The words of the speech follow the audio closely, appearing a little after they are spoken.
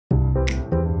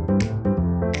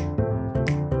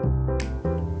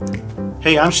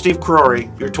Hey, I'm Steve Crorey,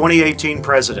 your 2018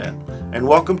 President, and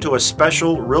welcome to a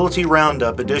special Realty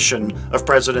Roundup edition of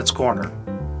President's Corner.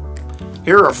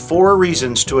 Here are 4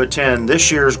 reasons to attend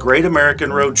this year's Great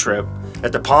American Road Trip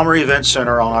at the Palmer Event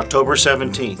Center on October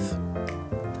 17th.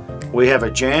 We have a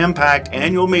jam-packed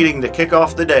annual meeting to kick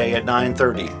off the day at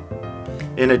 9:30.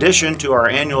 In addition to our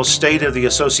annual State of the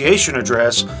Association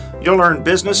address, you'll learn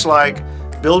business-like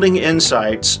building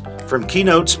insights from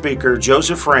keynote speaker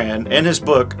Joseph Rand and his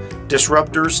book,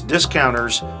 Disruptors,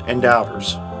 Discounters, and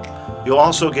Doubters. You'll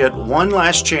also get one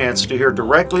last chance to hear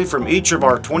directly from each of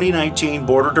our 2019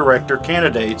 Board of Director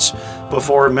candidates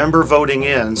before member voting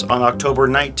ends on October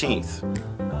 19th.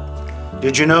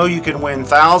 Did you know you can win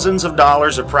thousands of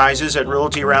dollars of prizes at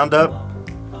Realty Roundup?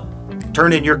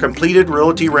 Turn in your completed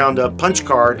Realty Roundup punch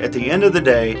card at the end of the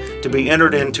day to be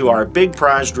entered into our big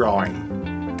prize drawing.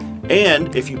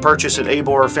 And if you purchase an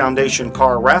ABoR Foundation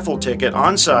car raffle ticket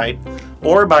on site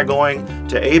or by going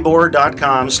to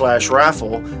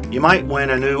abor.com/raffle, you might win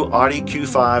a new Audi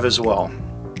Q5 as well.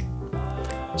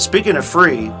 Speaking of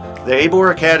free, the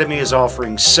ABoR Academy is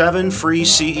offering 7 free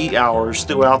CE hours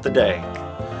throughout the day.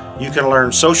 You can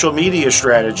learn social media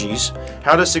strategies,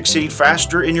 how to succeed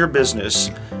faster in your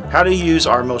business, how to use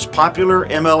our most popular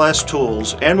MLS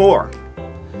tools, and more.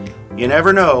 You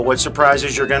never know what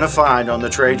surprises you're going to find on the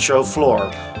trade show floor,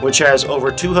 which has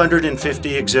over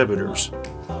 250 exhibitors.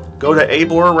 Go to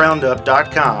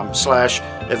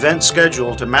aborroundup.com/event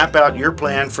schedule to map out your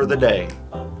plan for the day.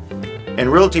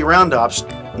 And Realty Roundup's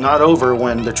not over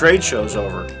when the trade show's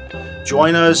over.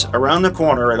 Join us around the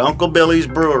corner at Uncle Billy's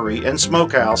Brewery and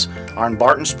Smokehouse on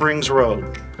Barton Springs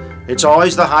Road. It's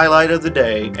always the highlight of the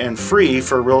day and free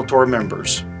for Realtor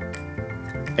members.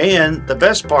 And the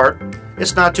best part,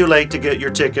 it's not too late to get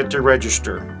your ticket to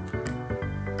register.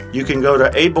 You can go to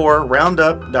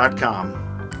aborroundup.com.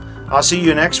 I'll see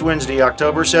you next Wednesday,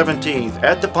 October 17th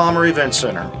at the Palmer Event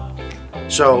Center.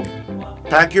 So,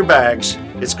 pack your bags.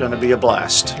 It's going to be a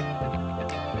blast.